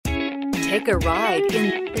Take a ride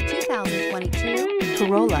in the 2022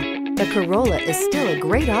 Corolla. The Corolla is still a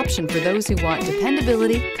great option for those who want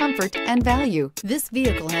dependability, comfort, and value. This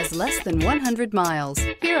vehicle has less than 100 miles.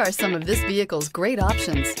 Here are some of this vehicle's great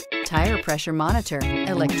options: tire pressure monitor,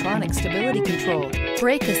 electronic stability control,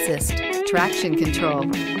 brake assist, traction control,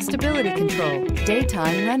 stability control,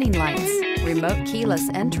 daytime running lights, remote keyless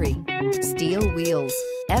entry, steel wheels,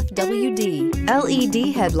 FWD,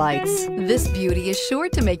 LED headlights. This beauty is sure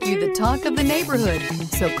to make you the talk of the neighborhood.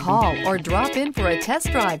 So call or drop in for a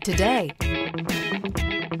test drive today.